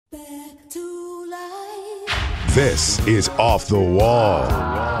Back to life. This is Off the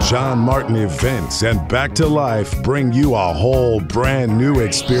Wall. John Martin Events and Back to Life bring you a whole brand new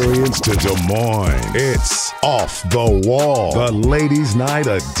experience to Des Moines. It's Off the Wall, the Ladies' Night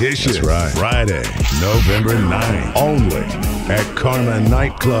Edition. That's right. Friday, November 9th, only at Karma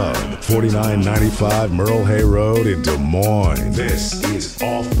Nightclub, 4995 Merle Hay Road in Des Moines. This is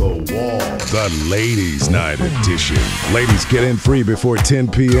Off the Wall, the Ladies' Night Edition. Ladies get in free before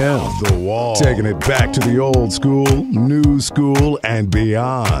 10 p.m. Off the Wall, taking it back to the old school, new school, and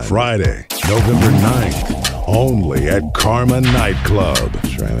beyond. Friday, November 9th, only at Karma Nightclub.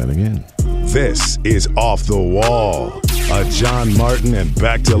 Try that again. This is Off the Wall, a John Martin and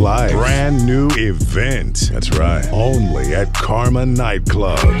Back to Life brand new event. That's right. Only at Karma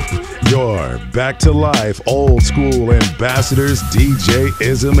Nightclub. Your Back to Life old school ambassadors, DJ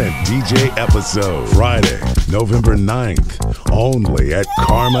Ism and DJ Episode. Friday, November 9th, only at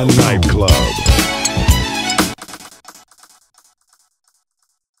Karma Nightclub.